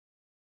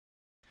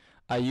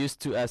I used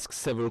to ask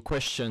several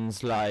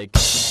questions like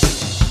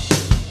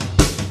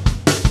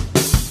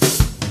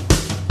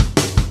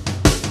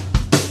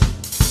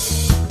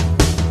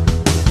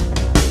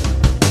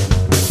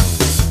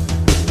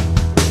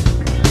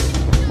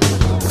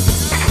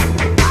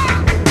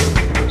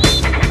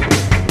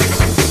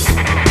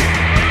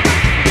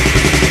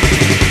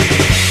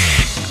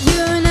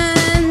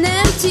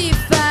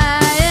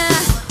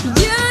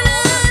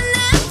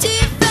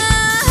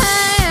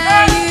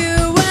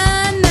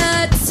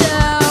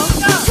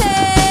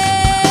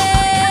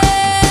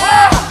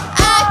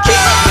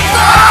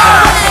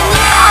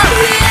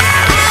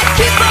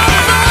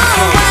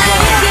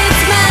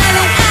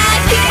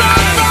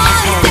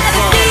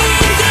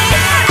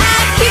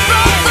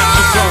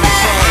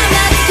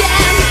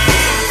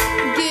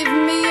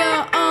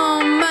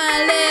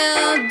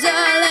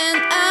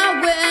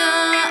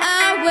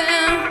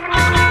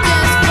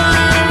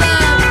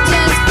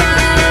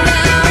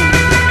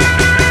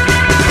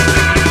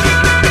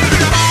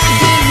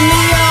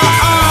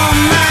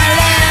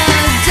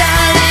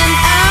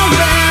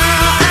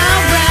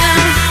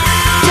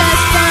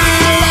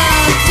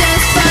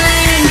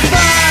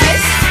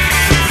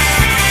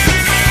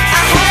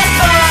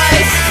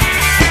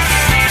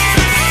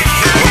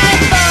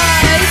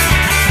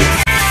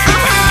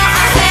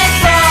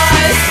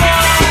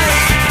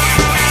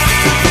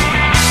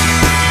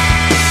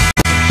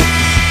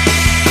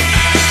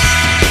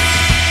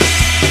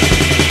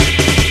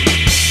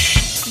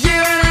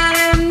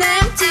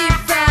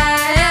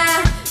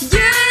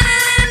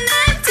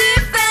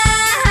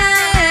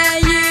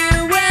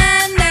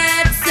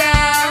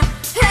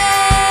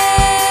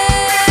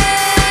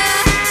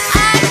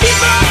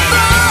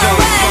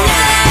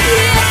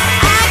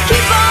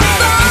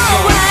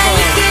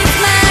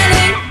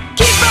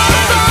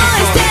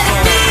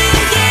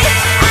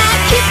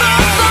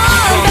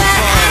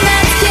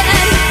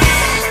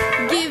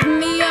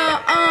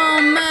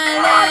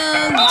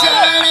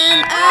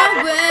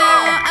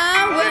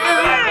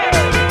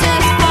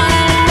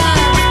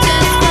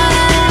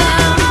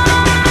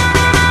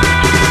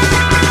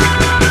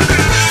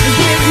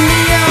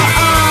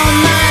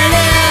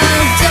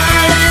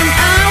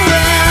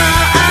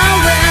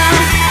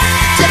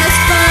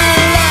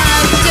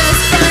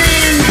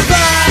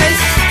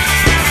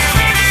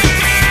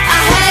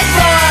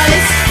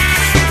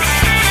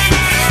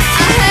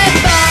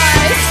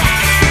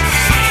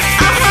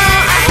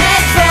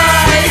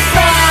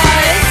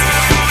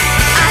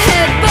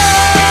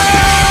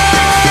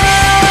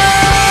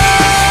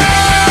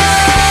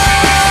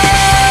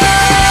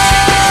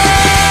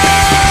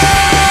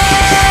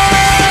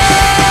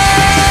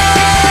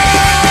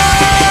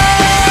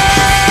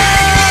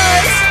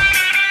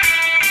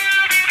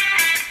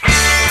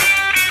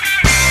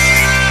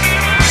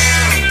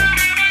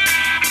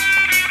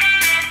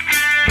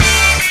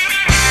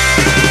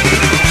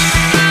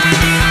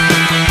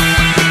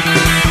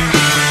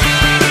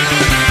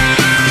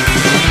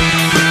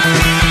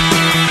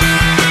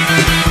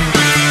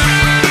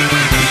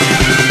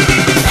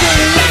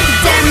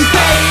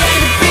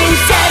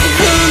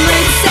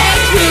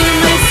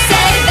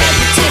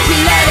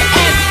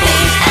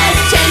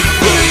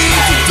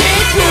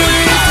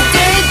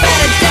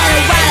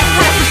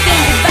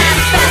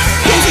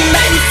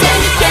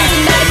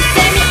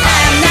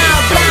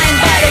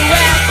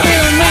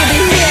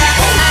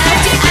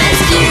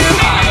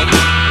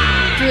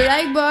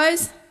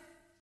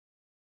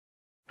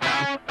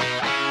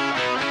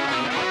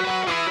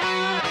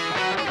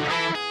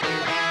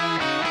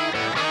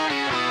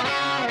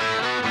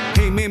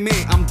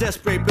I'm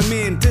desperate, but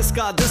man, this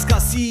guy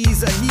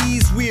sees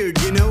he's weird,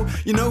 you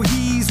know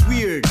he's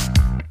weird.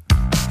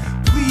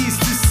 Please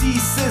to see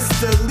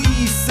sister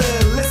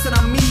Lisa, listen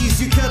I'm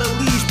easy, you cut a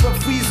leash, but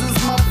freezes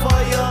my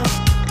fire.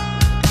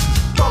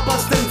 Papa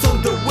stands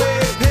on the way,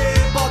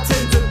 hey,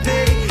 bartender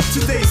pay.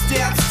 Today's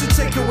stats to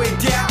take away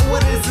doubt,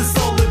 what is this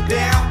all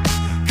about?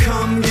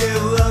 Come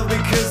give love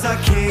because I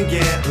can't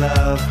get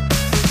love.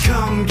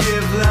 Come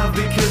give love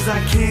because I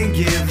can't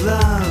give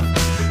love.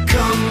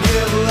 Come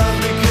give love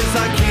because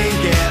I can't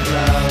get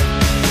love.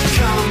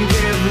 Come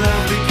give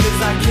love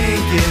because I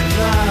can't give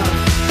love.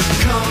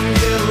 Come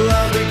give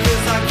love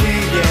because I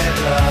can't get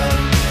love.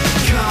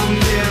 Come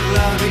give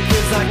love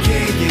because I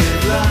can't get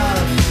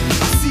love.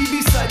 I see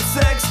besides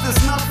sex,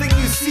 there's nothing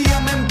you see.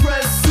 I'm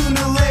impressed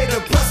sooner or later.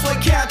 Press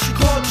like catch you,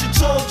 culture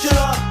told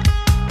ya.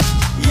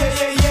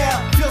 Yeah,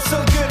 feels so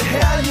good,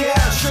 hell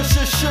yeah.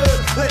 Sure.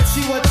 Let's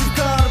see what you've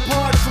got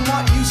apart from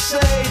what you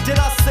say. Did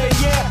I say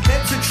yeah?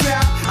 It's a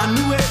trap. I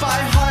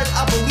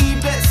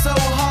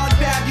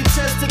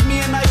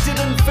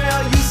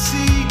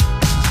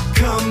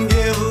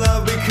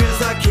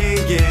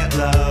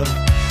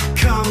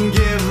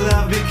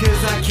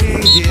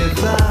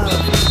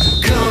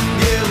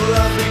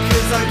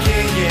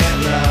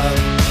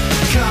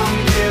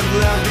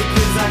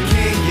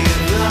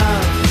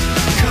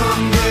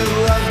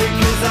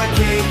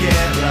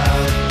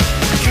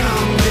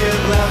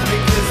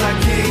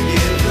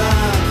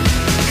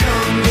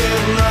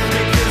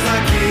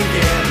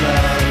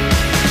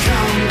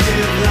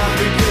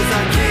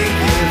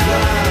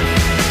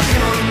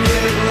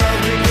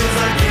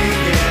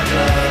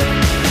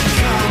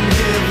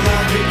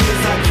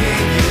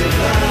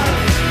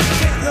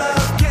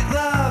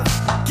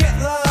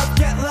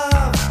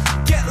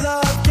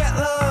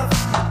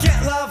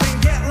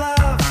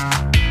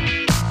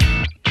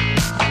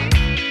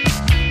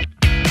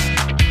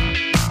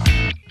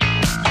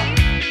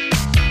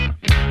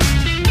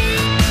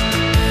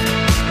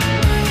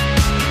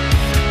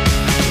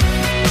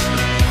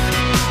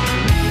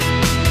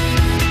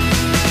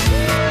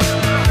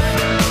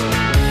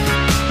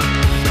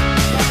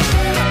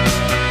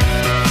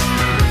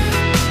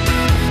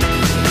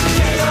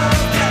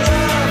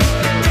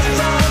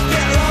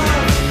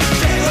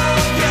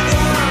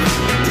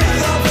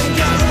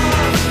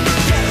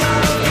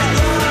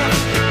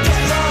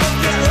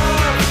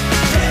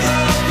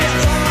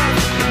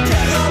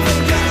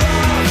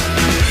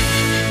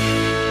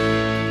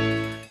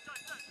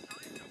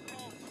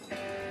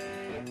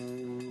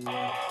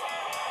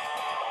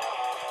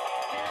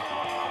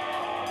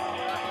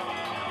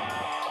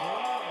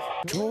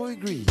Troy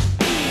Green.